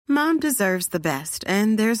Mom deserves the best,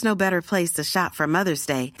 and there's no better place to shop for Mother's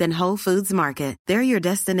Day than Whole Foods Market. They're your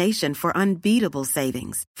destination for unbeatable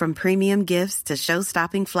savings, from premium gifts to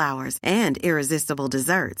show-stopping flowers and irresistible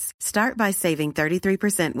desserts. Start by saving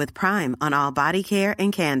 33% with Prime on all body care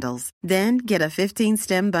and candles. Then get a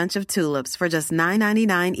 15-stem bunch of tulips for just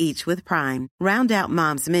 $9.99 each with Prime. Round out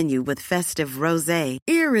Mom's menu with festive rosé,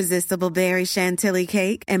 irresistible berry chantilly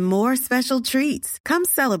cake, and more special treats. Come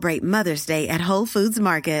celebrate Mother's Day at Whole Foods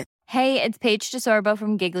Market. Hey, it's Paige DeSorbo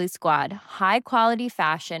from Giggly Squad. High quality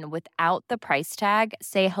fashion without the price tag.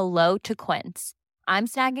 Say hello to Quince. I'm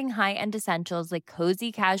snagging high-end essentials like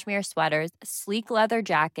cozy cashmere sweaters, sleek leather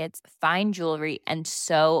jackets, fine jewelry, and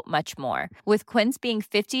so much more. With Quince being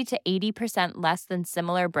 50 to 80% less than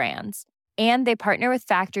similar brands. And they partner with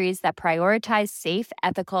factories that prioritize safe,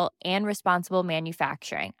 ethical, and responsible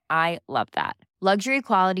manufacturing. I love that. Luxury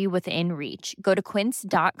quality within reach. Go to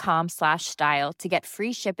quince.com/style to get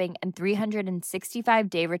free shipping and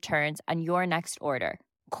 365-day returns on your next order.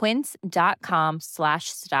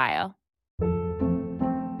 Quince.com/style.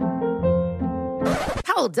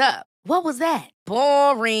 Hold up. What was that?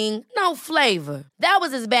 Boring. No flavor. That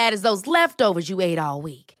was as bad as those leftovers you ate all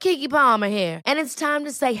week. Keke Palmer here. And it's time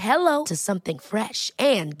to say hello to something fresh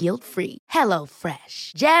and guilt-free. Hello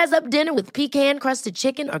Fresh. Jazz up dinner with pecan-crusted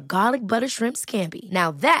chicken or garlic butter shrimp scampi. Now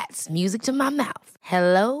that's music to my mouth.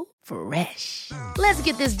 Hello Fresh. Let's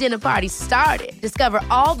get this dinner party started. Discover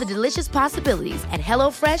all the delicious possibilities at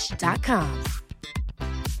hellofresh.com.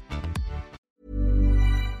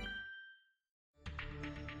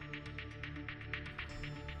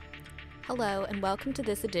 Hello, and welcome to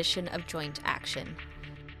this edition of Joint Action.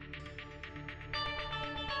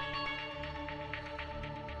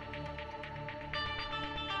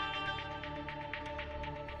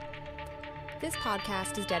 This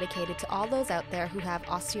podcast is dedicated to all those out there who have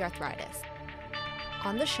osteoarthritis.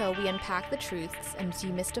 On the show, we unpack the truths and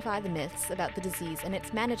demystify the myths about the disease and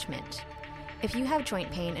its management. If you have joint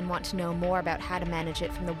pain and want to know more about how to manage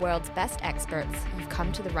it from the world's best experts, you've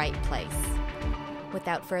come to the right place.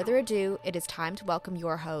 Without further ado, it is time to welcome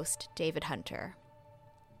your host, David Hunter.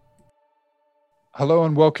 Hello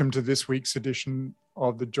and welcome to this week's edition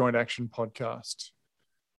of the Joint Action podcast,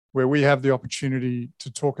 where we have the opportunity to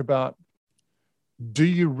talk about, do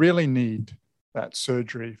you really need that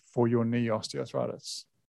surgery for your knee osteoarthritis?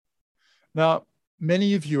 Now,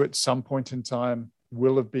 many of you at some point in time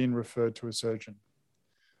will have been referred to a surgeon.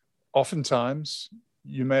 Oftentimes,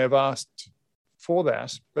 you may have asked for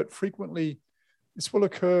that, but frequently this will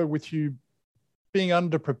occur with you being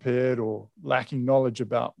underprepared or lacking knowledge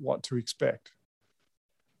about what to expect.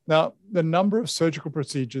 Now, the number of surgical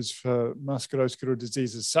procedures for musculoskeletal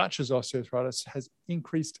diseases such as osteoarthritis has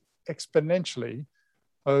increased exponentially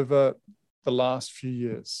over the last few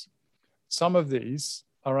years. Some of these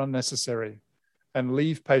are unnecessary and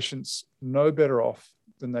leave patients no better off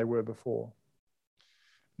than they were before.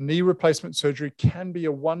 Knee replacement surgery can be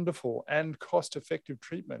a wonderful and cost-effective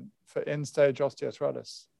treatment for end-stage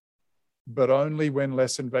osteoarthritis, but only when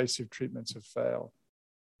less invasive treatments have failed.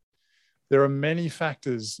 There are many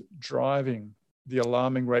factors driving the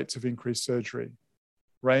alarming rates of increased surgery,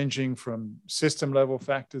 ranging from system-level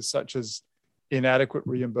factors such as inadequate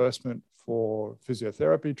reimbursement for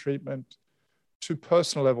physiotherapy treatment to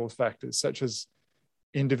personal-level factors such as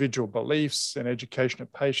individual beliefs and education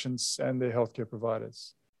of patients and their healthcare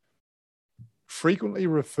providers. Frequently,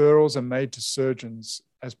 referrals are made to surgeons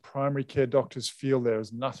as primary care doctors feel there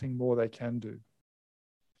is nothing more they can do.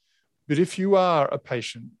 But if you are a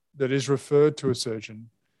patient that is referred to a surgeon,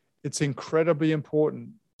 it's incredibly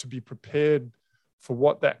important to be prepared for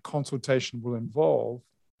what that consultation will involve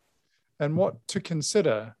and what to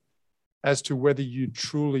consider as to whether you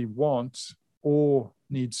truly want or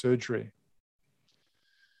need surgery.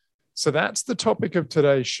 So that's the topic of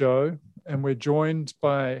today's show, and we're joined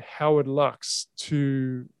by Howard Lux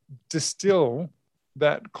to distill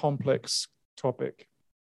that complex topic.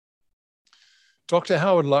 Dr.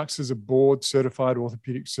 Howard Lux is a board-certified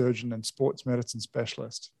orthopedic surgeon and sports medicine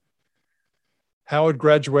specialist. Howard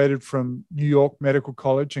graduated from New York Medical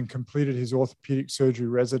College and completed his orthopedic surgery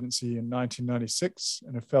residency in 1996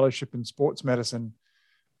 and a fellowship in sports medicine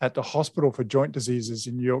at the Hospital for Joint Diseases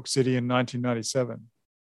in New York City in 1997.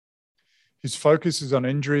 His focus is on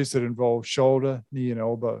injuries that involve shoulder, knee, and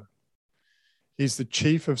elbow. He's the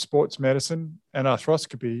chief of sports medicine and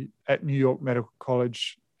arthroscopy at New York Medical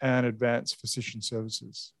College and Advanced Physician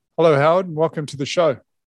Services. Hello, Howard, and welcome to the show.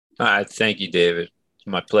 Thank you, David. It's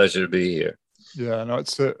my pleasure to be here. Yeah, no,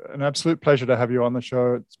 it's an absolute pleasure to have you on the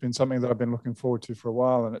show. It's been something that I've been looking forward to for a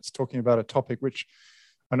while, and it's talking about a topic which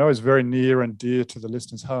I know is very near and dear to the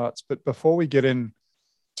listeners' hearts. But before we get in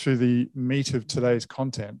to the meat of today's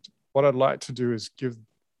content, what I'd like to do is give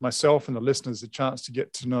myself and the listeners a chance to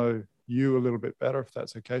get to know you a little bit better, if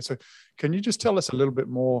that's okay. So can you just tell us a little bit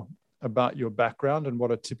more about your background and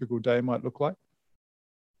what a typical day might look like?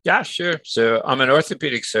 Yeah, sure. So I'm an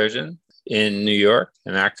orthopedic surgeon in New York,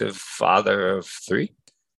 an active father of 3.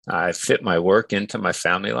 I fit my work into my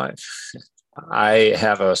family life. I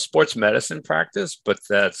have a sports medicine practice, but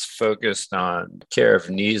that's focused on care of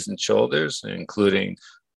knees and shoulders, including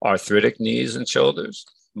arthritic knees and shoulders.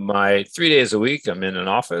 My 3 days a week, I'm in an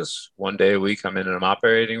office. 1 day a week, I'm in an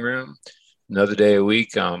operating room. Another day a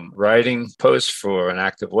week, I'm writing posts for an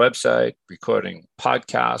active website, recording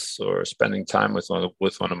podcasts, or spending time with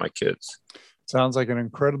one of my kids. Sounds like an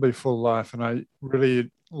incredibly full life. And I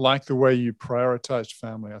really like the way you prioritized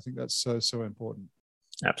family. I think that's so important.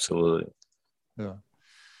 Absolutely. Yeah.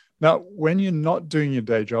 Now, when you're not doing your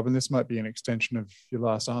day job, and this might be an extension of your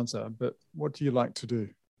last answer, but what do you like to do?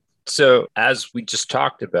 So as we just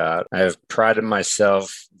talked about, I have prided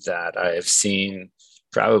myself that I have seen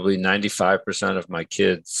probably 95% of my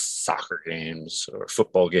kids' soccer games or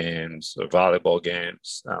football games or volleyball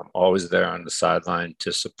games. I'm always there on the sideline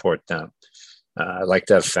to support them. I like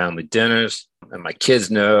to have family dinners, and my kids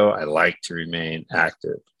know I like to remain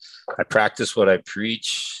active. I practice what I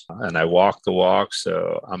preach, and I walk the walk,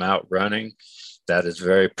 so I'm out running. That is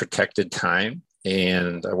very protected time,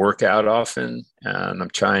 and I work out often, and I'm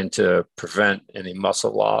trying to prevent any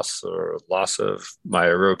muscle loss or loss of my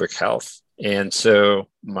aerobic health. And so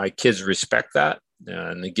my kids respect that,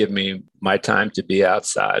 and they give me my time to be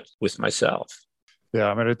outside with myself. Yeah,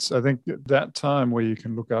 I mean, I think that time where you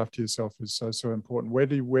can look after yourself is so important. Where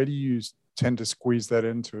do you tend to squeeze that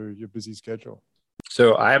into your busy schedule?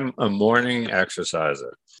 So I'm a morning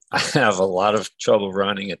exerciser. I have a lot of trouble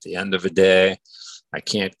running at the end of a day. I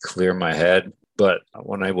can't clear my head. But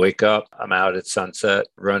when I wake up, I'm out at sunset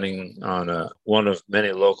running on one of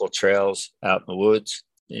many local trails out in the woods.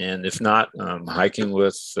 And if not, I'm hiking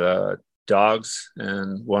with dogs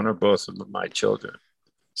and one or both of my children.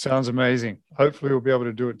 Sounds amazing. Hopefully we'll be able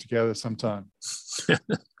to do it together sometime.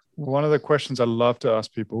 One of the questions I love to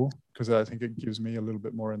ask people, because I think it gives me a little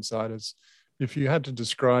bit more insight, is if you had to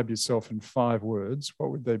describe yourself in 5 words,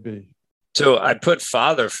 what would they be? So I put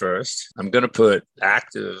father first. I'm going to put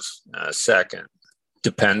active second.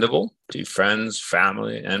 Dependable to friends,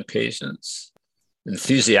 family, and patients.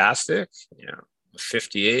 Enthusiastic,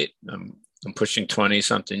 58. I'm pushing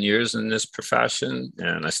 20-something years in this profession,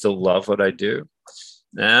 and I still love what I do.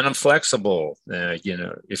 And I'm flexible.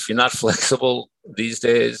 If you're not flexible these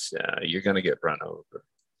days, you're going to get run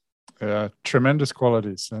over. Tremendous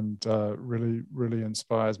qualities, and really, really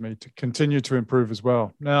inspires me to continue to improve as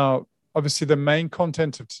well. Now, obviously, the main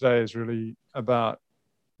content of today is really about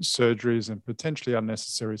surgeries and potentially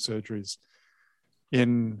unnecessary surgeries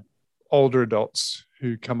in older adults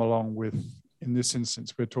who come along with, in this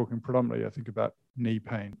instance, we're talking predominantly, I think, about knee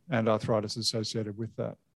pain and arthritis associated with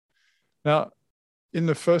that. Now, in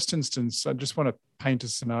the first instance, I just want to paint a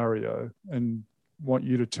scenario and want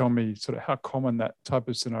you to tell me sort of how common that type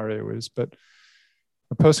of scenario is. But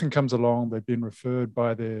a person comes along, they've been referred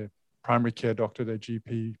by their primary care doctor, their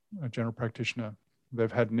GP, a general practitioner.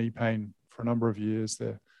 They've had knee pain for a number of years.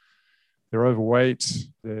 They're overweight.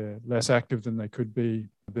 They're less active than they could be.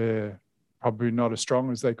 They're probably not as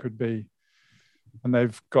strong as they could be. And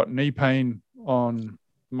they've got knee pain on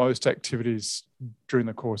most activities during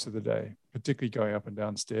the course of the day, particularly going up and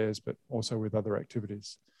down stairs, but also with other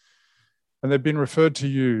activities. And they've been referred to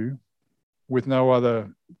you with no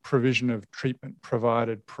other provision of treatment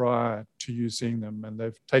provided prior to you seeing them. And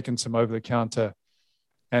they've taken some over-the-counter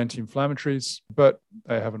anti-inflammatories, but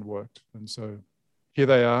they haven't worked. And so here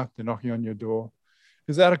they are, they're knocking on your door.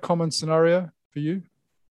 Is that a common scenario for you?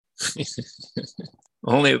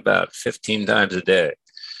 Only about 15 times a day.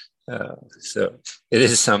 So it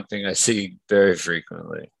is something I see very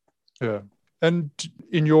frequently. Yeah. And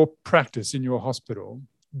in your practice, in your hospital,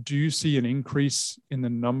 do you see an increase in the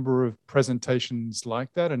number of presentations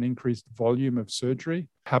like that, an increased volume of surgery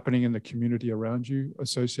happening in the community around you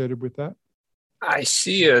associated with that? I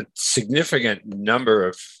see a significant number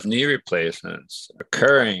of knee replacements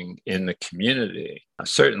occurring in the community.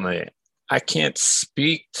 Certainly, I can't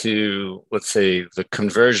speak to, let's say, the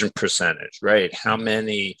conversion percentage, right? How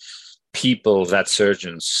many people that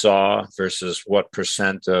surgeon saw versus what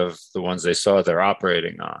percent of the ones they saw they're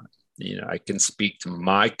operating on. I can speak to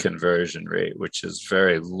my conversion rate, which is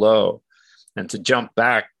very low. And to jump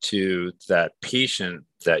back to that patient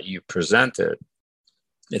that you presented,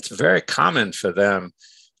 it's very common for them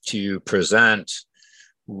to present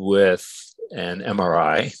with an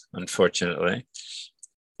MRI, unfortunately,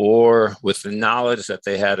 or with the knowledge that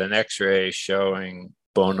they had an X-ray showing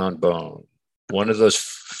bone on bone. One of those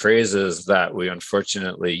phrases that we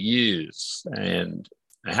unfortunately use. And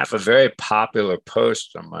I have a very popular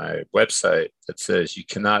post on my website that says you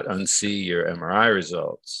cannot unsee your MRI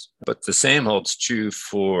results, but the same holds true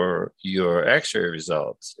for your X-ray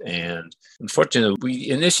results. And unfortunately, we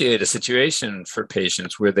initiate a situation for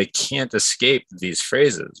patients where they can't escape these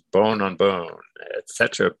phrases, bone on bone,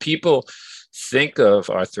 etc. People think of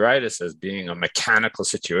arthritis as being a mechanical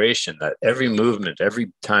situation, that every movement,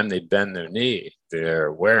 every time they bend their knee,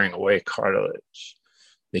 they're wearing away cartilage.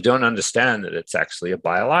 They don't understand that it's actually a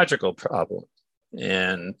biological problem.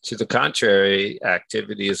 And to the contrary,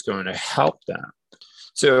 activity is going to help them.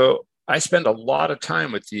 So I spend a lot of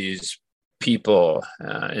time with these people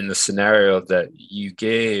in the scenario that you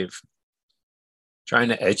gave, trying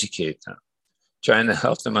to educate them, trying to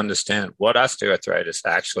help them understand what osteoarthritis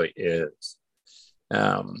actually is.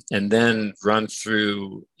 And then run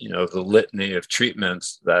through, the litany of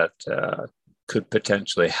treatments that could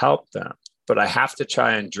potentially help them. But I have to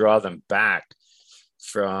try and draw them back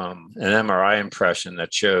from an MRI impression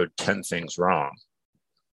that showed 10 things wrong.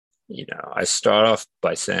 I start off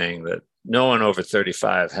by saying that no one over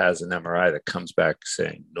 35 has an MRI that comes back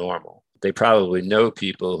saying normal. They probably know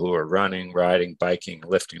people who are running, riding, biking,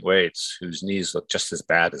 lifting weights, whose knees look just as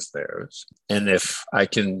bad as theirs. And if I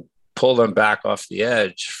can pull them back off the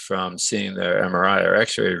edge from seeing their MRI or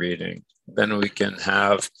X-ray reading, then we can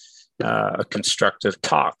have a constructive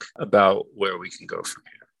talk about where we can go from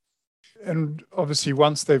here. And obviously,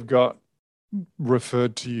 once they've got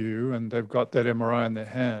referred to you and they've got that MRI in their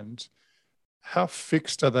hand, how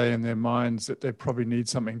fixed are they in their minds that they probably need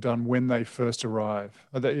something done when they first arrive?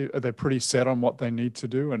 Are they pretty set on what they need to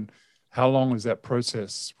do? And how long does that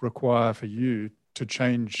process require for you to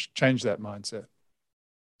change that mindset?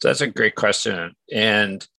 So that's a great question.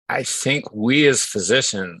 And I think we as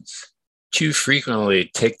physicians too frequently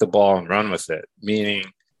take the ball and run with it, meaning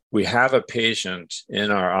we have a patient in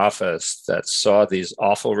our office that saw these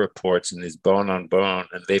awful reports and these bone on bone,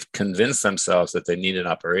 and they've convinced themselves that they need an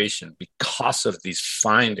operation because of these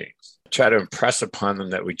findings. Try to impress upon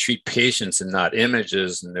them that we treat patients and not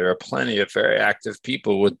images, and there are plenty of very active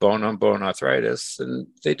people with bone on bone arthritis, and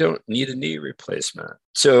they don't need a knee replacement.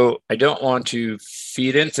 So I don't want to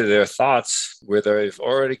feed into their thoughts where they've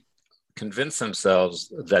already convince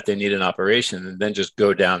themselves that they need an operation and then just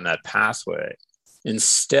go down that pathway.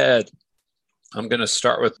 Instead, I'm going to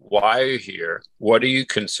start with why you're here. What are you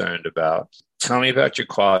concerned about? Tell me about your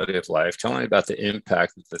quality of life. Tell me about the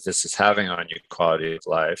impact that this is having on your quality of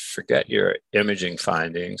life. Forget your imaging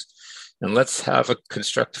findings, and let's have a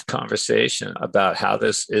constructive conversation about how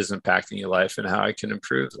this is impacting your life and how I can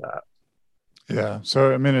improve that. Yeah.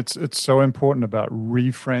 So, it's so important about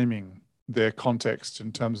reframing their context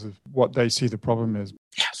in terms of what they see the problem is.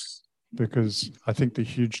 Yes. Because I think the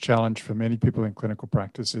huge challenge for many people in clinical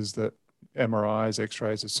practice is that MRIs,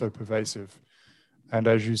 X-rays are so pervasive. And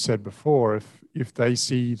as you said before, if they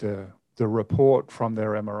see the report from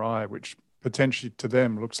their MRI, which potentially to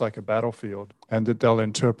them looks like a battlefield, and that they'll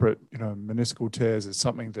interpret, meniscal tears as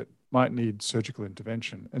something that might need surgical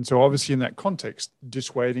intervention. And so obviously in that context,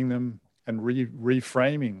 dissuading them and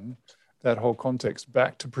reframing that whole context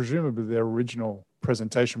back to presumably their original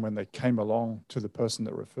presentation when they came along to the person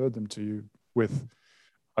that referred them to you with,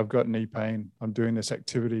 I've got knee pain, I'm doing this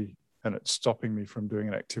activity, and it's stopping me from doing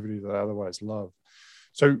an activity that I otherwise love.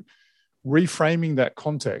 So reframing that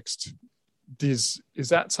context, is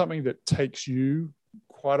that something that takes you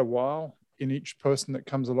quite a while in each person that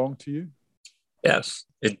comes along to you? Yes,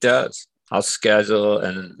 it does. I'll schedule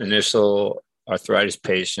an initial arthritis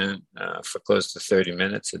patient for close to 30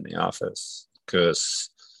 minutes in the office, because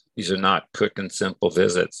these are not quick and simple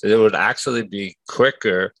visits. It would actually be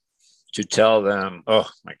quicker to tell them, oh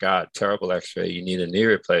my God, terrible X-ray, you need a knee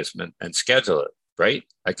replacement, and schedule it, right?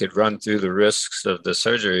 I could run through the risks of the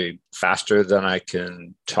surgery faster than I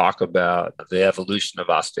can talk about the evolution of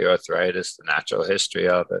osteoarthritis, the natural history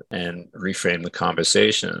of it, and reframe the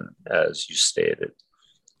conversation as you stated.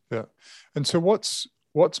 Yeah. And so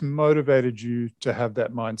what's motivated you to have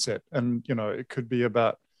that mindset? And, it could be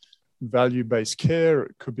about value-based care.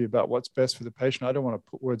 It could be about what's best for the patient. I don't want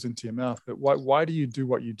to put words into your mouth, but why do you do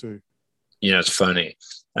what you do? It's funny.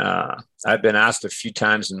 I've been asked a few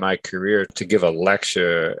times in my career to give a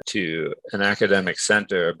lecture to an academic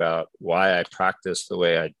center about why I practice the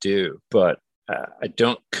way I do, but I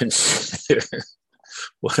don't consider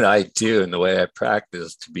what I do and the way I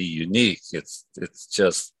practice to be unique. It's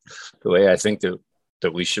just the way I think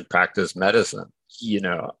that we should practice medicine.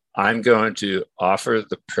 I'm going to offer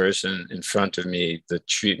the person in front of me the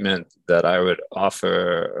treatment that I would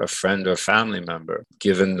offer a friend or family member,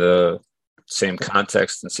 given the same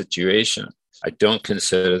context and situation. I don't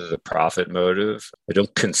consider the profit motive. I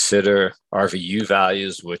don't consider RVU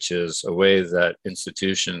values, which is a way that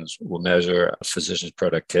institutions will measure a physician's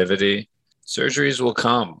productivity. Surgeries will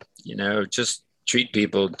come, just treat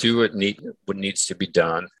people, do what needs to be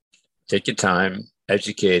done. Take your time,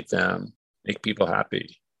 educate them, make people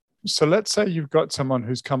happy. So let's say you've got someone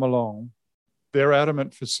who's come along, they're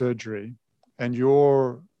adamant for surgery, and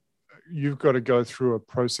you've got to go through a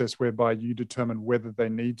process whereby you determine whether they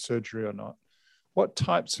need surgery or not. What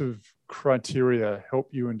types of criteria help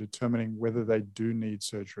you in determining whether they do need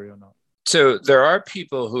surgery or not? So there are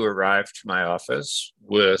people who arrive to my office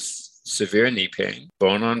with severe knee pain,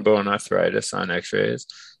 bone-on-bone arthritis on x-rays,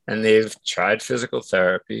 and they've tried physical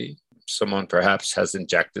therapy. Someone perhaps has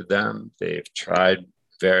injected them. They've tried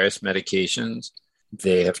various medications.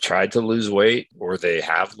 They have tried to lose weight, or they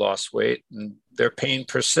have lost weight, and their pain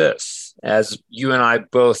persists. As you and I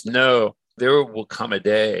both know, there will come a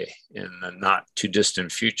day in the not too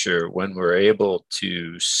distant future when we're able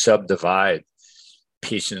to subdivide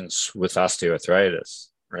patients with osteoarthritis,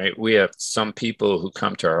 right? We have some people who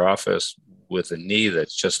come to our office with a knee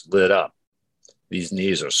that's just lit up. These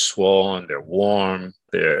knees are swollen, they're warm,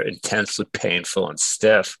 they're intensely painful and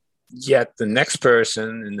stiff. Yet the next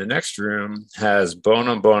person in the next room has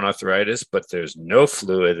bone-on-bone arthritis, but there's no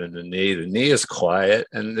fluid in the knee. The knee is quiet,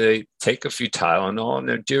 and they take a few Tylenol, and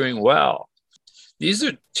they're doing well. These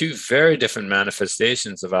are two very different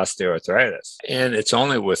manifestations of osteoarthritis. And it's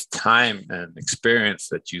only with time and experience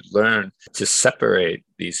that you learn to separate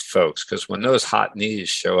these folks, because when those hot knees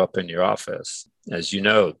show up in your office, as you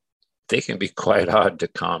know, they can be quite hard to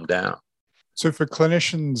calm down. So for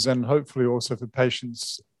clinicians, and hopefully also for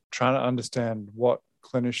patients, trying to understand what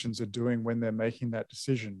clinicians are doing when they're making that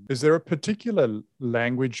decision, is there a particular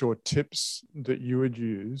language or tips that you would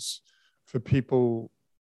use for people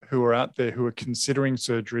who are out there who are considering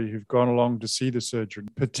surgery, who've gone along to see the surgeon,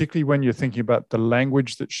 particularly when you're thinking about the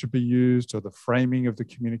language that should be used or the framing of the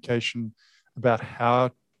communication, about how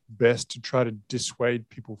best to try to dissuade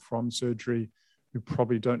people from surgery who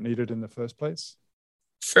probably don't need it in the first place?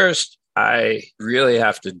 First, I really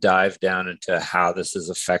have to dive down into how this is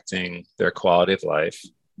affecting their quality of life.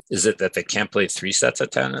 Is it that they can't play 3 sets of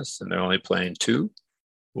tennis and they're only playing 2?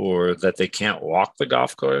 Or that they can't walk the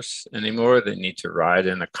golf course anymore? They need to ride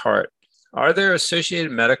in a cart. Are there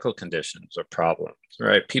associated medical conditions or problems,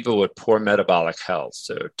 right? People with poor metabolic health,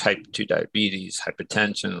 so type 2 diabetes,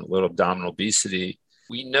 hypertension, little abdominal obesity.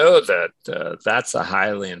 We know that that's a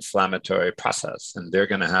highly inflammatory process, and they're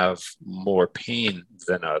going to have more pain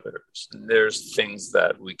than others. And there's things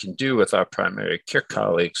that we can do with our primary care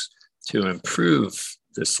colleagues to improve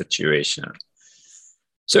the situation.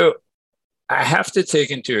 So I have to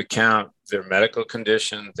take into account their medical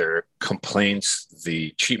condition, their complaints,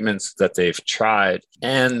 the treatments that they've tried,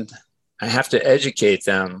 and I have to educate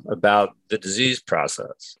them about the disease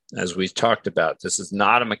process. As we talked about, this is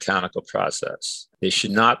not a mechanical process. They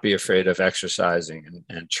should not be afraid of exercising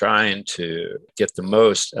and trying to get the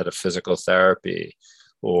most out of physical therapy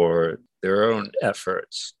or their own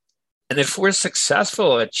efforts. And if we're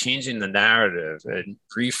successful at changing the narrative and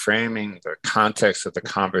reframing the context of the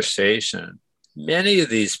conversation, many of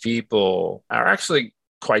these people are actually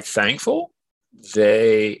quite thankful.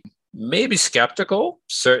 They may be skeptical,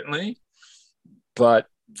 certainly, but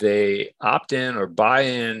they opt in or buy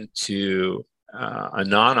into a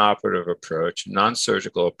non-operative approach,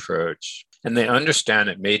 non-surgical approach, and they understand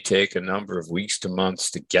it may take a number of weeks to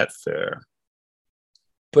months to get there.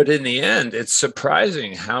 But in the end, it's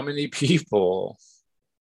surprising how many people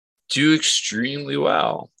do extremely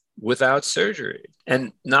well without surgery.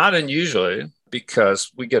 And not unusually, because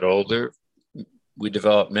we get older, we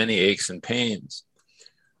develop many aches and pains.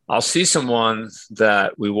 I'll see someone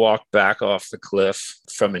that we walked back off the cliff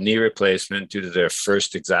from a knee replacement due to their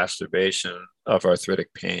first exacerbation of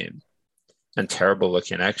arthritic pain and terrible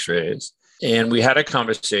looking x-rays. And we had a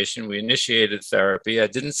conversation, we initiated therapy. I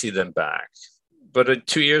didn't see them back, but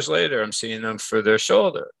 2 years later, I'm seeing them for their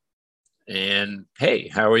shoulder. And hey,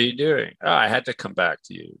 how are you doing? Oh, I had to come back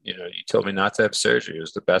to you. You told me not to have surgery. It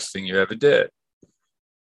was the best thing you ever did.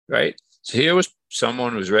 Right? So here was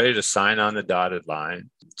someone who was ready to sign on the dotted line.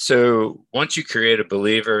 So once you create a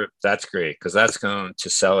believer, that's great, because that's going to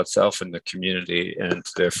sell itself in the community and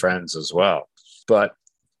to their friends as well. But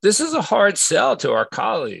this is a hard sell to our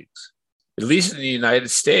colleagues. At least in the United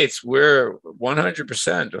States, we're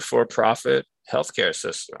 100% a for-profit healthcare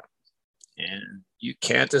system. And you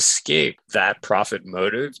can't escape that profit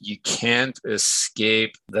motive. You can't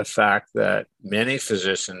escape the fact that many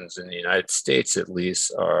physicians in the United States, at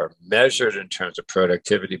least, are measured in terms of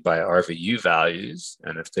productivity by RVU values.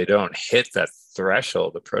 And if they don't hit that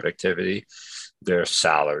threshold of productivity, their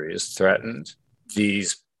salary is threatened.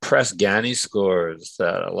 These Press-Ganey scores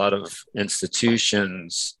that a lot of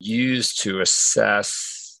institutions use to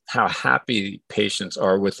assess how happy patients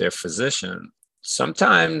are with their physician.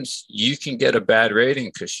 Sometimes you can get a bad rating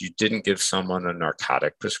because you didn't give someone a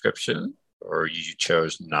narcotic prescription, or you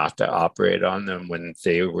chose not to operate on them when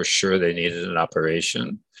they were sure they needed an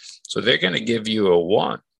operation. So they're going to give you a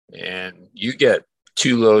 1, and you get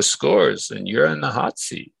 2 low scores and you're in the hot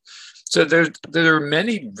seat. So there are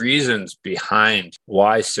many reasons behind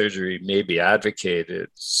why surgery may be advocated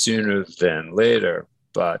sooner than later,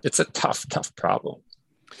 but it's a tough problem.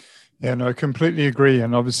 Yeah, no, I completely agree.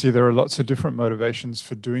 And obviously there are lots of different motivations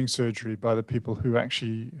for doing surgery by the people who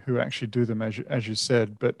actually do them, as you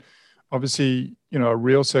said. But obviously, a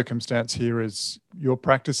real circumstance here is you're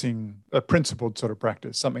practicing a principled sort of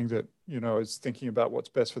practice, something that, is thinking about what's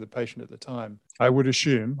best for the patient at the time. I would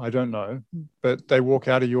assume, I don't know, but they walk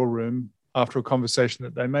out of your room after a conversation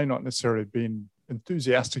that they may not necessarily have been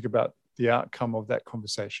enthusiastic about the outcome of that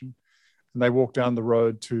conversation. And they walk down the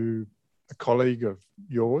road to a colleague of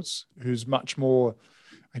yours who's much more,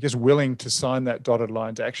 I guess, willing to sign that dotted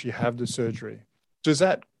line to actually have the surgery. Does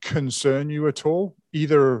that concern you at all,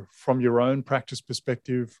 either from your own practice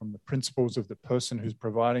perspective, from the principles of the person who's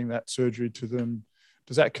providing that surgery to them?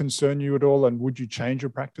 Does that concern you at all? And would you change your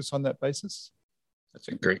practice on that basis? That's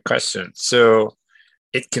a great question. So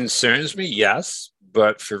it concerns me, yes,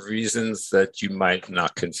 but for reasons that you might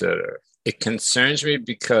not consider. It concerns me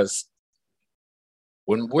because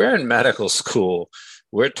when we're in medical school,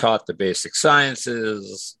 we're taught the basic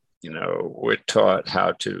sciences, we're taught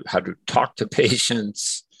how to talk to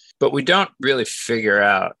patients, but we don't really figure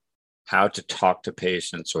out how to talk to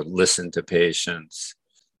patients or listen to patients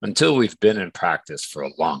until we've been in practice for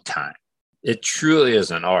a long time. It truly is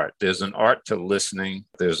an art. There's an art to listening.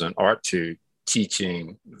 There's an art to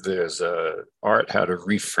teaching. There's an art how to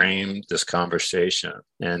reframe this conversation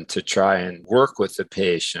and to try and work with the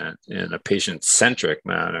patient in a patient-centric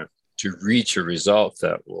manner to reach a result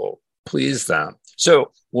that will please them.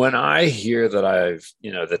 So when I hear that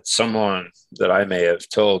that someone that I may have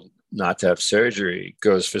told not to have surgery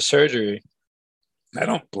goes for surgery, I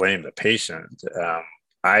don't blame the patient.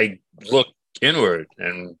 I look inward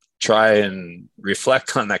and try and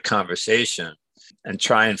reflect on that conversation and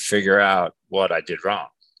try and figure out what I did wrong,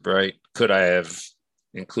 right? Could I have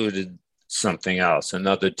included something else,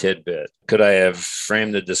 another tidbit? Could I have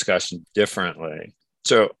framed the discussion differently?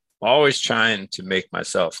 So always trying to make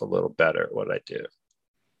myself a little better at what I do.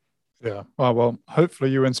 Yeah. Well,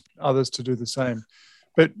 hopefully you inspire others to do the same.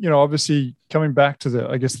 But, obviously coming back to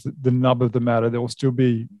the nub of the matter, there will still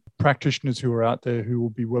be practitioners who are out there who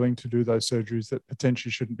will be willing to do those surgeries that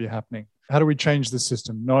potentially shouldn't be happening. How do we change the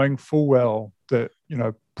system, knowing full well that,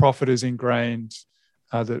 profit is ingrained,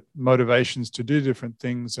 that motivations to do different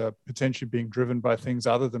things are potentially being driven by things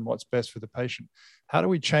other than what's best for the patient? How do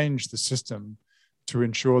we change the system to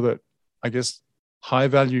ensure that, I guess,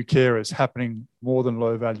 high-value care is happening more than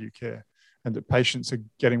low-value care and that patients are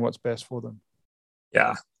getting what's best for them?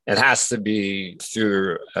 Yeah. It has to be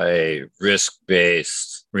through a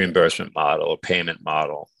risk-based reimbursement model, a payment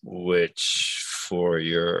model, which for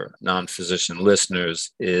your non-physician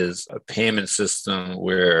listeners is a payment system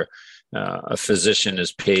where a physician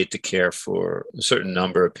is paid to care for a certain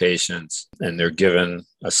number of patients, and they're given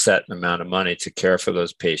a set amount of money to care for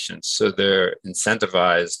those patients. So they're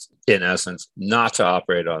incentivized, in essence, not to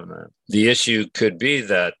operate on them. The issue could be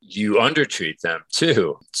that you undertreat them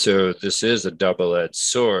too. So this is a double-edged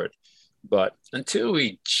sword. But until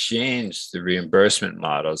we change the reimbursement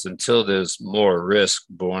models, until there's more risk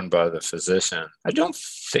borne by the physician, I don't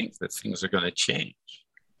think that things are going to change.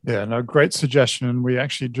 Yeah, no, great suggestion. And we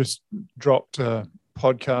actually just dropped a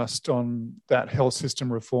podcast on that health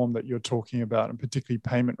system reform that you're talking about, and particularly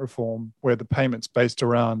payment reform, where the payment's based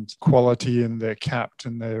around quality and they're capped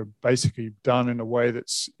and they're basically done in a way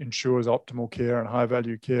that ensures optimal care and high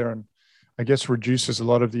value care, and I guess reduces a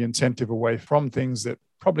lot of the incentive away from things that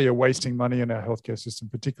probably are wasting money in our healthcare system,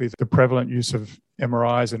 particularly the prevalent use of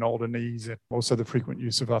MRIs and older knees, and also the frequent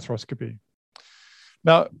use of arthroscopy.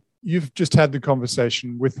 Now, you've just had the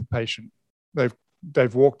conversation with the patient.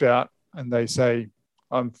 They've walked out and they say,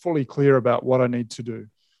 I'm fully clear about what I need to do.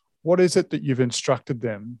 What is it that you've instructed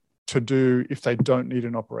them to do if they don't need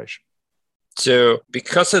an operation? So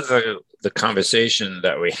because of the conversation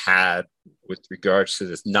that we had with regards to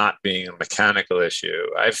this not being a mechanical issue,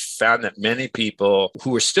 I've found that many people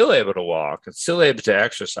who are still able to walk and still able to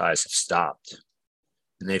exercise have stopped.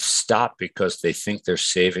 And they've stopped because they think they're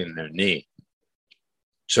saving their knee.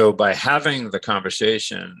 So by having the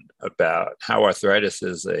conversation about how arthritis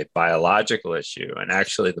is a biological issue, and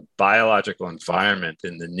actually the biological environment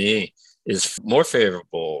in the knee is more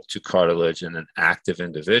favorable to cartilage in an active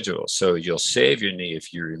individual. So you'll save your knee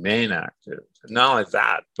if you remain active. Not only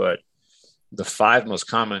that, but the 5 most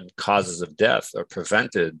common causes of death are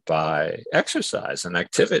prevented by exercise and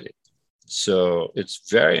activity. So it's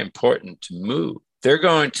very important to move. They're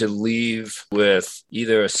going to leave with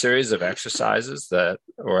either a series of exercises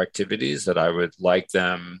or activities that I would like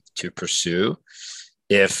them to pursue.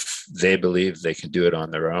 If they believe they can do it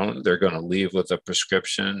on their own, they're going to leave with a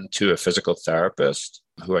prescription to a physical therapist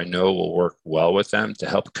who I know will work well with them to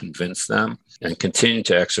help convince them and continue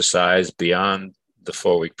to exercise beyond the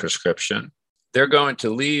 4-week prescription. They're going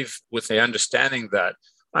to leave with the understanding that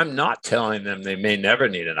I'm not telling them they may never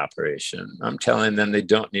need an operation. I'm telling them they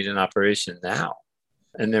don't need an operation now.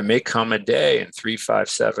 And there may come a day in 3, 5,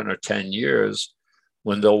 7, or 10 years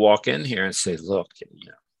when they'll walk in here and say, look,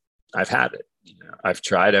 I've had it. I've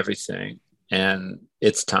tried everything and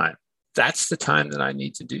it's time. That's the time that I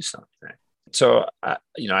need to do something. So, I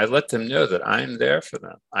let them know that I'm there for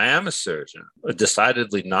them. I am a surgeon, a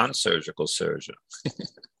decidedly non-surgical surgeon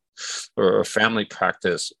or a family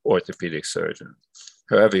practice orthopedic surgeon,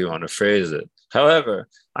 however you want to phrase it. However,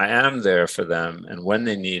 I am there for them. And when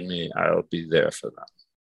they need me, I'll be there for them.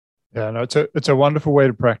 Yeah, no, it's a wonderful way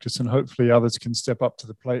to practice, and hopefully others can step up to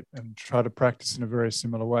the plate and try to practice in a very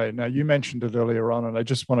similar way. Now, you mentioned it earlier on, and I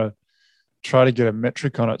just want to try to get a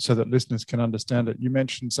metric on it so that listeners can understand it. You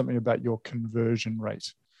mentioned something about your conversion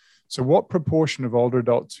rate. So what proportion of older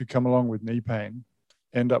adults who come along with knee pain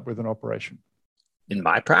end up with an operation? In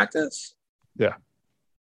my practice? Yeah.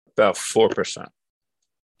 About 4%.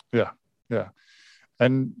 Yeah.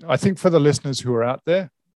 And I think for the listeners who are out there,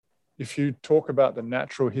 if you talk about the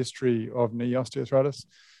natural history of knee osteoarthritis,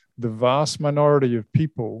 the vast minority of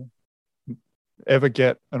people ever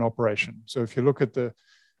get an operation. So if you look at the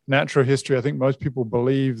natural history, I think most people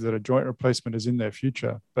believe that a joint replacement is in their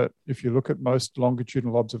future. But if you look at most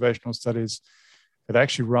longitudinal observational studies, it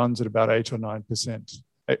actually runs at about 8 or 9%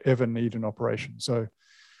 ever need an operation. So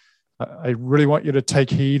I really want you to take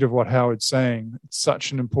heed of what Howard's saying. It's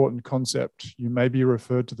such an important concept. You may be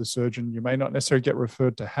referred to the surgeon. You may not necessarily get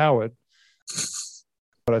referred to Howard,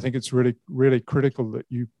 but I think it's really, really critical that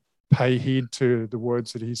you pay heed to the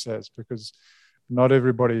words that he says, because not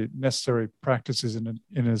everybody necessarily practices in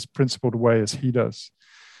as principled a way as he does.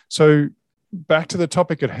 So back to the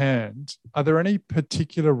topic at hand, are there any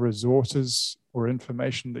particular resources or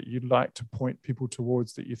information that you'd like to point people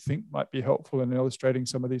towards that you think might be helpful in illustrating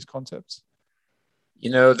some of these concepts?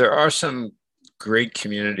 There are some great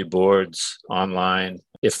community boards online.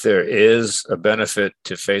 If there is a benefit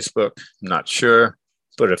to Facebook, I'm not sure,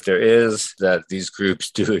 but if there is, that these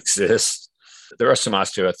groups do exist. There are some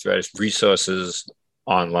osteoarthritis resources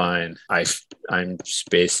online. I'm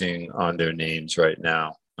spacing on their names right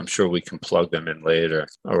now. I'm sure we can plug them in later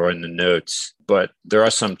or in the notes, but there are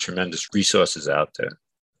some tremendous resources out there.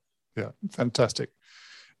 Yeah, fantastic.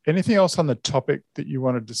 Anything else on the topic that you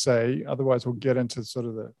wanted to say? Otherwise, we'll get into sort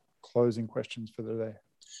of the closing questions for the day.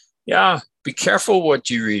 Yeah, be careful what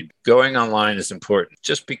you read. Going online is important.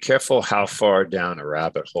 Just be careful how far down a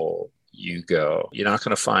rabbit hole you go. You're not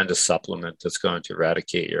going to find a supplement that's going to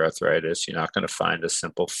eradicate your arthritis. You're not going to find a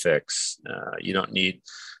simple fix. You don't need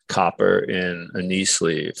copper in a knee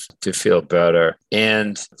sleeve to feel better.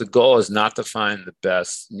 And the goal is not to find the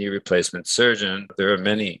best knee replacement surgeon. There are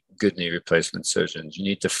many good knee replacement surgeons. You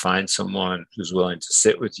need to find someone who's willing to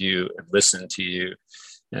sit with you and listen to you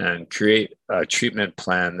and create a treatment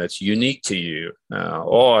plan that's unique to you.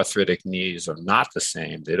 All arthritic knees are not the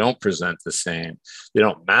same. They don't present the same. They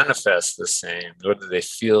don't manifest the same, nor do they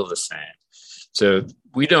feel the same. So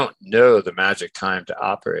we don't know the magic time to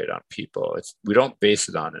operate on people. We don't base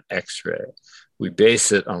it on an X-ray. We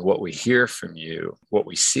base it on what we hear from you, what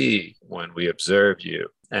we see when we observe you.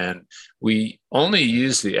 And we only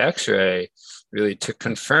use the X-ray really to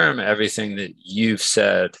confirm everything that you've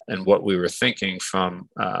said and what we were thinking from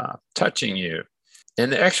touching you.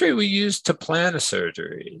 And the X-ray we use to plan a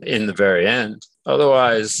surgery in the very end.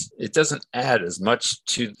 Otherwise, it doesn't add as much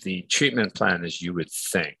to the treatment plan as you would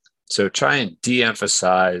think. So try and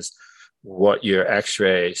de-emphasize what your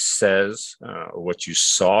X-ray says, or what you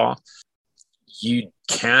saw. You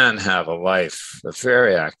can have a life, a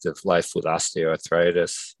very active life with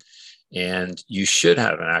osteoarthritis. And you should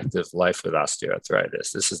have an active life with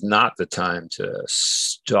osteoarthritis. This is not the time to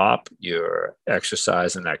stop your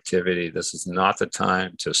exercise and activity. This is not the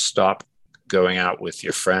time to stop going out with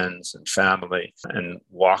your friends and family and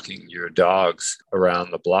walking your dogs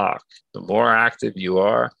around the block. The more active you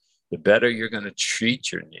are, the better you're going to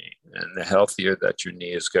treat your knee, and the healthier that your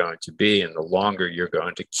knee is going to be, and the longer you're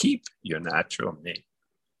going to keep your natural knee.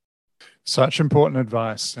 Such important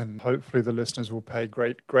advice, and hopefully the listeners will pay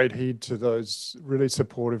great heed to those really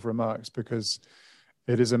supportive remarks, because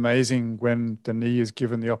it is amazing when the knee is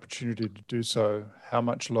given the opportunity to do so, how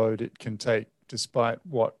much load it can take, despite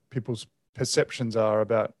what people's perceptions are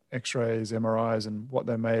about x-rays, MRIs, and what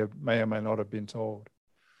they may or may not have been told.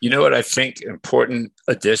 You know what I think important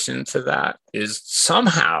addition to that is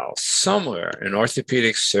somehow, somewhere in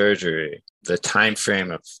orthopedic surgery, the time frame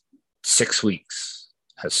of 6 weeks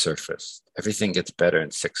has surfaced. Everything gets better in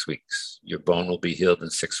 6 weeks. Your bone will be healed in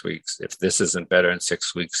 6 weeks. If this isn't better in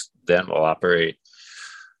 6 weeks, then we'll operate.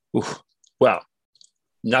 Well,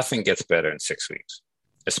 nothing gets better in 6 weeks,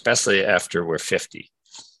 especially after we're 50.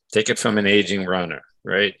 Take it from an aging runner,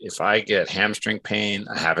 right? If I get hamstring pain,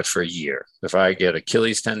 I have it for a year. If I get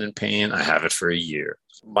Achilles tendon pain, I have it for a year.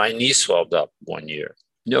 My knee swelled up 1 year.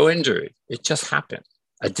 No injury. It just happened.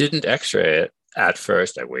 I didn't x-ray it. At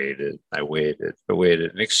first, I waited.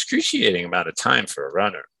 An excruciating amount of time for a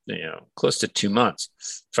runner, close to 2 months.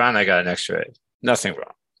 Finally, I got an x-ray. Nothing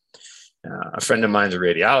wrong. A friend of mine's a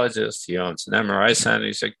radiologist. He owns an MRI center.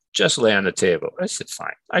 He's like, just lay on the table. I said,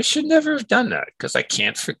 fine. I should never have done that because I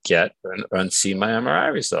can't forget and see my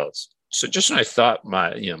MRI results. So just when I thought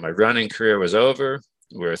my running career was over,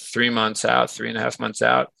 we're 3 months out, 3.5 months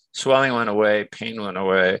out, swelling went away, pain went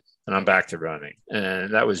away, and I'm back to running.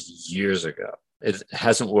 And that was years ago. It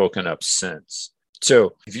hasn't woken up since.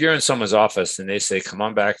 So if you're in someone's office and they say, come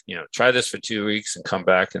on back, try this for 2 weeks and come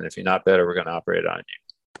back. And if you're not better, we're going to operate on you.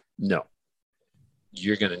 No,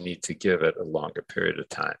 you're going to need to give it a longer period of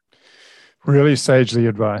time. Really sagely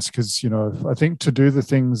advised, because, I think to do the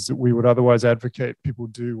things that we would otherwise advocate people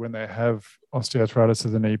do when they have osteoarthritis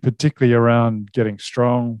of the knee, particularly around getting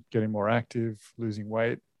strong, getting more active, losing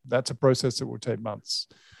weight, that's a process that will take months.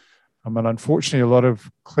 And unfortunately, a lot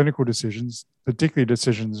of clinical decisions, particularly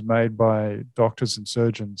decisions made by doctors and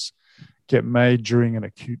surgeons, get made during an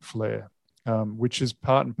acute flare, which is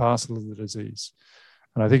part and parcel of the disease.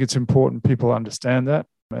 And I think it's important people understand that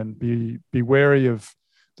and be wary of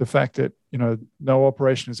the fact that, no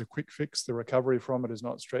operation is a quick fix. The recovery from it is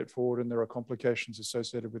not straightforward, and there are complications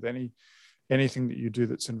associated with anything that you do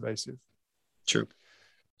that's invasive. True.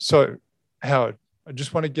 So, Howard, I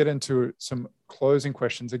just want to get into some closing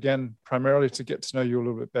questions, again, primarily to get to know you a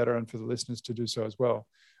little bit better and for the listeners to do so as well.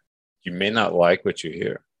 You may not like what you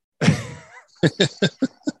hear.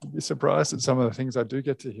 You'd be surprised at some of the things I do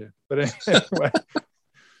get to hear. But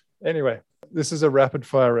anyway, this is a rapid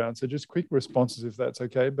fire round, so just quick responses if that's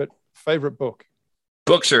okay. But favorite book?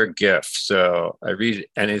 Books are a gift, so I read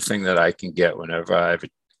anything that I can get whenever I have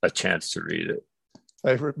a chance to read it.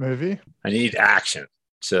 Favorite movie? I need action,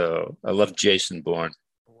 so I love Jason Bourne.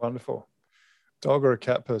 Wonderful. Dog or a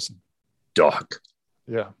cat person? Dog.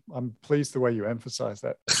 Yeah, I'm pleased the way you emphasize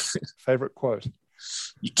that. Favorite quote?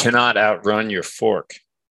 You cannot outrun your fork.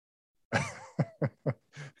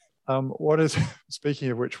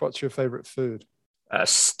 Speaking of which, what's your favorite food?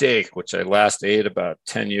 Steak, which I last ate about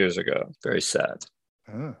 10 years ago. Very sad.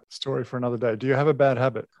 Story for another day. Do you have a bad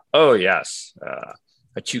habit? Oh, yes.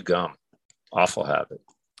 I chew gum. Awful habit.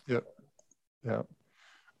 Yep. Yeah.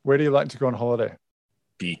 Where do you like to go on holiday?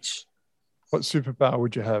 Beach. What superpower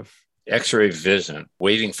would you have? X-ray vision.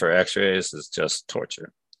 Waiting for X-rays is just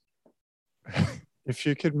torture. If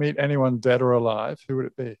you could meet anyone dead or alive, who would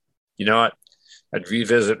it be? You know what? I'd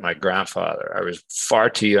revisit my grandfather. I was far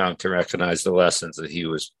too young to recognize the lessons that he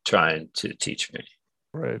was trying to teach me.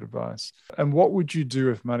 Great advice. And what would you do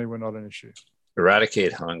if money were not an issue?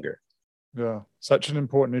 Eradicate hunger. Yeah, such an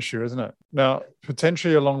important issue, isn't it? Now,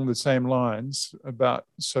 potentially along the same lines about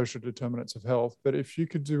social determinants of health, but if you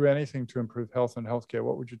could do anything to improve health and healthcare,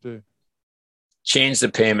 what would you do? Change the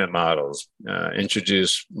payment models,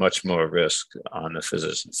 introduce much more risk on the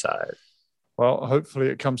physician side. Well, hopefully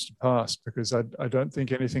it comes to pass, because I don't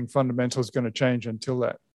think anything fundamental is going to change until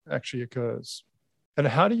that actually occurs. And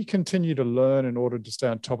how do you continue to learn in order to stay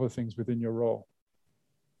on top of things within your role?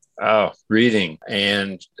 Oh, reading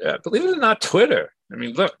and believe it or not, Twitter. I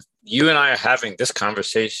mean, look, you and I are having this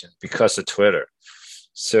conversation because of Twitter.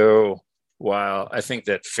 So while I think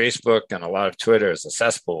that Facebook and a lot of Twitter is a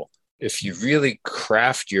cesspool, if you really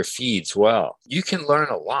craft your feeds well, you can learn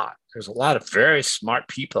a lot. There's a lot of very smart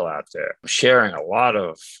people out there sharing a lot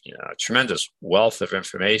of, tremendous wealth of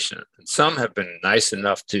information. And some have been nice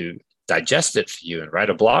enough to digest it for you and write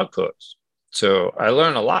a blog post. So I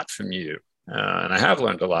learn a lot from you, and I have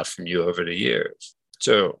learned a lot from you over the years.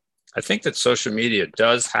 So I think that social media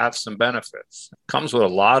does have some benefits. It comes with a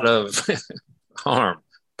lot of harm,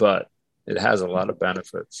 but it has a lot of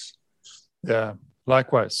benefits. Yeah,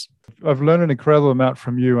 likewise. I've learned an incredible amount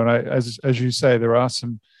from you. And as you say, there are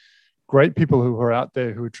some great people who are out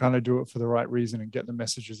there who are trying to do it for the right reason and get the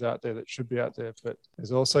messages out there that should be out there. But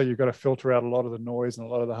there's also, you've got to filter out a lot of the noise and a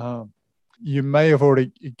lot of the harm. You may have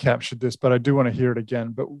already captured this, but I do want to hear it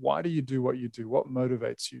again. But why do you do what you do? What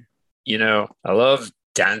motivates you? I love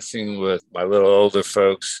dancing with my little older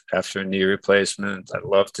folks after a knee replacement. I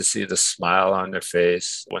love to see the smile on their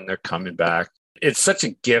face when they're coming back. It's such a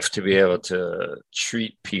gift to be able to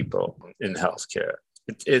treat people in healthcare.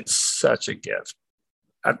 It's such a gift.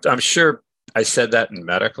 I'm sure I said that in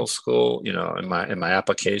medical school, in my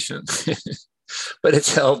application, but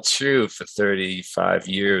it's held true for 35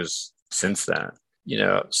 years since then.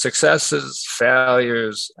 Successes,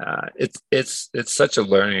 failures, it's such a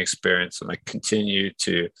learning experience, and I continue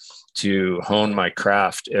to hone my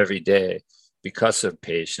craft every day because of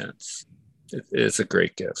patience. It's a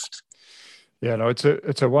great gift. Yeah, no,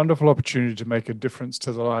 it's a wonderful opportunity to make a difference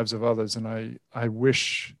to the lives of others. And I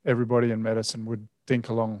wish everybody in medicine would think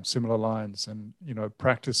along similar lines and,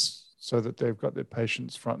 practice so that they've got their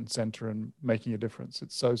patients front and center and making a difference.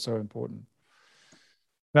 It's so, so important.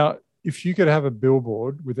 Now, if you could have a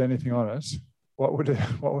billboard with anything on it, what would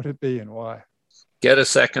it be and why? Get a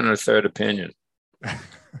second or third opinion.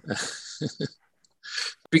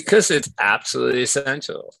 Because it's absolutely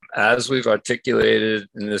essential. As we've articulated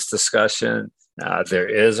in this discussion, there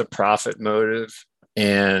is a profit motive.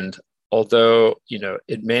 And although,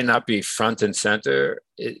 it may not be front and center,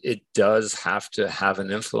 it does have to have an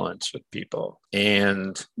influence with people.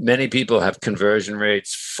 And many people have conversion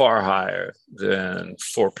rates far higher than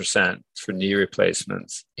 4% for knee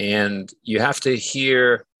replacements. And you have to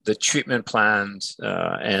hear the treatment plans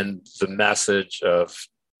and the message of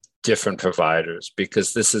different providers,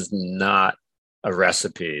 because this is not a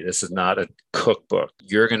recipe. This is not a cookbook.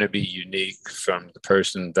 You're going to be unique from the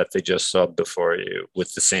person that they just saw before you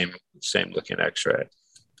with the same looking x-ray.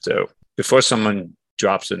 So before someone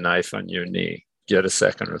drops a knife on your knee, get a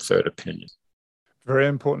second or third opinion. Very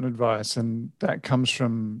important advice. And that comes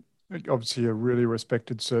from obviously a really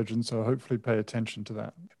respected surgeon. So hopefully pay attention to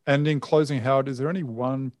that. And in closing, Howard, is there any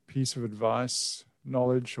one piece of advice,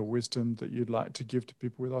 knowledge or wisdom that you'd like to give to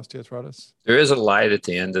people with osteoarthritis? There is a light at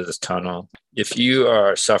the end of this tunnel. If you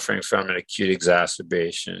are suffering from an acute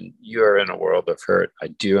exacerbation, you are in a world of hurt. I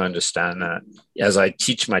do understand that. As I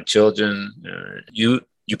teach my children, you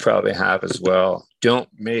probably have as well. Don't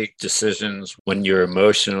make decisions when you're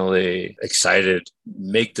emotionally excited.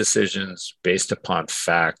 Make decisions based upon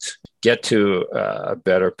fact. Get to a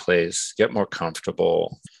better place. Get more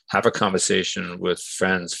comfortable. Have a conversation with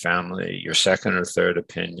friends, family, your second or third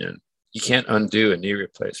opinion. You can't undo a knee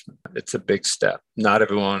replacement. It's a big step. Not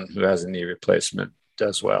everyone who has a knee replacement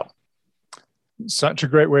does well. Such a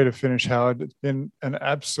great way to finish, Howard. It's been an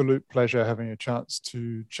absolute pleasure having a chance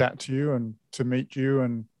to chat to you and to meet you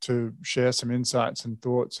and to share some insights and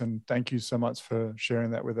thoughts. And thank you so much for sharing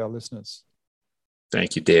that with our listeners.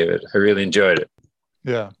 Thank you, David. I really enjoyed it.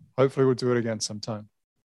 Yeah, hopefully we'll do it again sometime.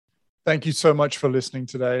 Thank you so much for listening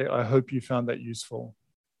today. I hope you found that useful.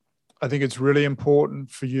 I think it's really important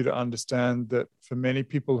for you to understand that for many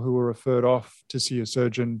people who are referred off to see a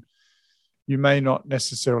surgeon, you may not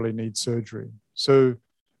necessarily need surgery. So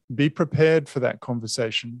be prepared for that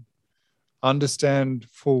conversation. Understand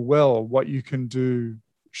full well what you can do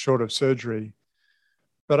short of surgery.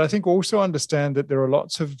 But I think also understand that there are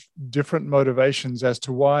lots of different motivations as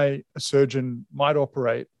to why a surgeon might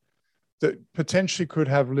operate that potentially could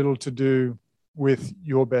have little to do with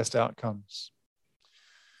your best outcomes.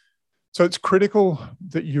 So it's critical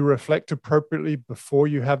that you reflect appropriately before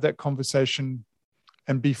you have that conversation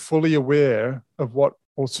and be fully aware of what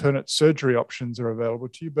alternate surgery options are available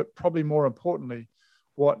to you, but probably more importantly,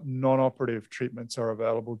 what non-operative treatments are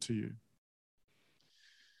available to you.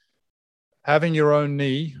 Having your own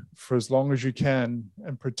knee for as long as you can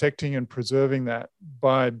and protecting and preserving that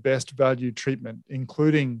by best value treatment,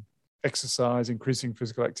 including exercise, increasing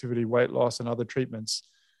physical activity, weight loss, and other treatments,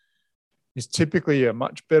 is typically a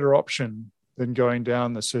much better option than going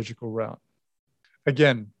down the surgical route.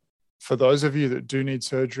 Again, for those of you that do need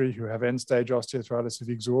surgery, who have end-stage osteoarthritis, have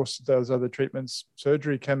exhausted those other treatments,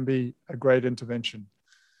 surgery can be a great intervention.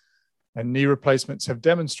 and knee replacements have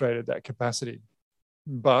demonstrated that capacity.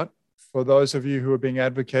 But for those of you who are being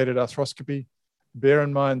advocated arthroscopy, bear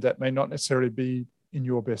in mind that may not necessarily be in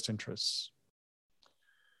your best interests.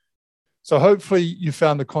 So hopefully you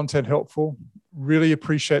found the content helpful. Really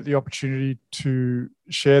appreciate the opportunity to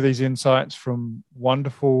share these insights from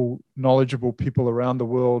wonderful, knowledgeable people around the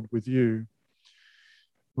world with you.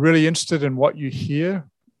 Really interested in what you hear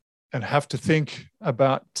and have to think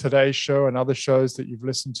about today's show and other shows that you've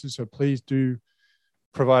listened to. So please do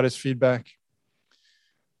provide us feedback.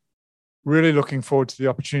 Really looking forward to the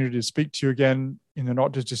opportunity to speak to you again in the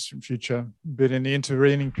not too distant future. But in the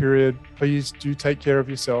intervening period, please do take care of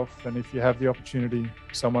yourself. And if you have the opportunity,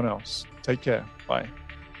 someone else. Take care. Bye.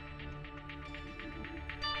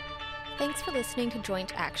 Thanks for listening to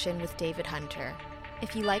Joint Action with David Hunter.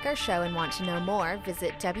 If you like our show and want to know more,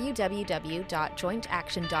 visit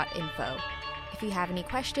www.jointaction.info. If you have any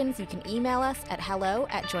questions, you can email us at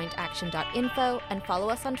hello@jointaction.info and follow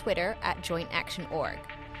us on Twitter @jointactionorg.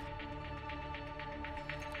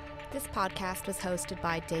 This podcast was hosted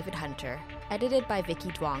by David Hunter, edited by Vicky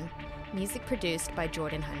Duong, music produced by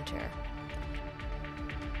Jordan Hunter.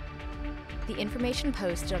 The information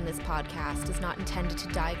posted on this podcast is not intended to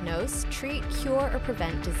diagnose, treat, cure, or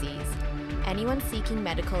prevent disease. Anyone seeking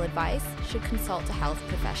medical advice should consult a health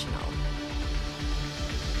professional.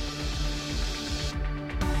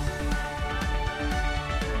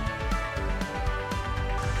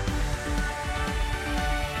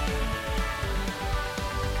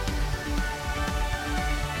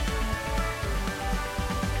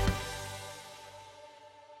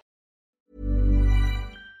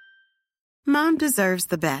 Mom deserves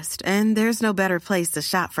the best, and there's no better place to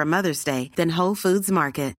shop for Mother's Day than Whole Foods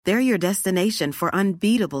Market. They're your destination for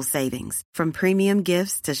unbeatable savings, from premium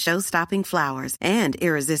gifts to show-stopping flowers and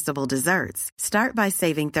irresistible desserts. Start by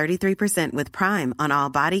saving 33% with Prime on all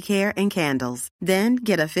body care and candles. Then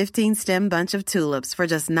get a 15-stem bunch of tulips for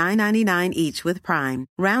just $9.99 each with Prime.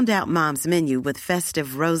 Round out Mom's menu with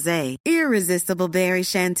festive rosé, irresistible berry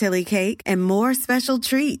chantilly cake, and more special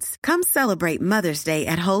treats. Come celebrate Mother's Day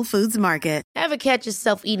at Whole Foods Market. Ever catch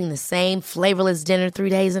yourself eating the same flavorless dinner 3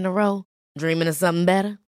 days in a row? Dreaming of something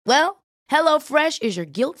better? Well, HelloFresh is your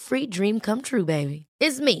guilt-free dream come true, baby.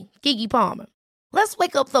 It's me, Keke Palmer. Let's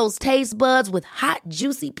wake up those taste buds with hot,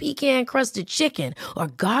 juicy pecan-crusted chicken or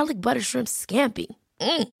garlic butter shrimp scampi.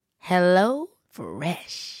 Hello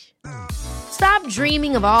Fresh. Stop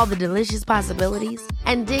dreaming of all the delicious possibilities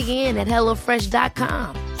and dig in at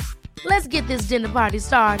HelloFresh.com. Let's get this dinner party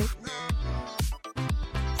started.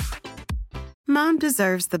 Mom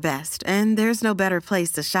deserves the best, and there's no better place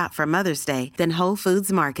to shop for Mother's Day than Whole Foods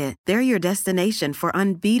Market. They're your destination for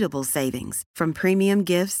unbeatable savings, from premium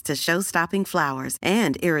gifts to show-stopping flowers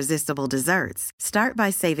and irresistible desserts. Start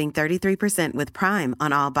by saving 33% with Prime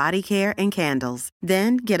on all body care and candles.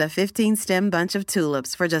 Then get a 15-stem bunch of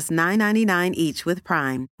tulips for just $9.99 each with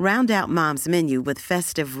Prime. Round out Mom's menu with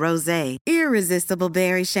festive rosé, irresistible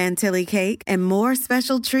berry chantilly cake, and more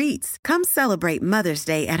special treats. Come celebrate Mother's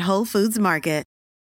Day at Whole Foods Market.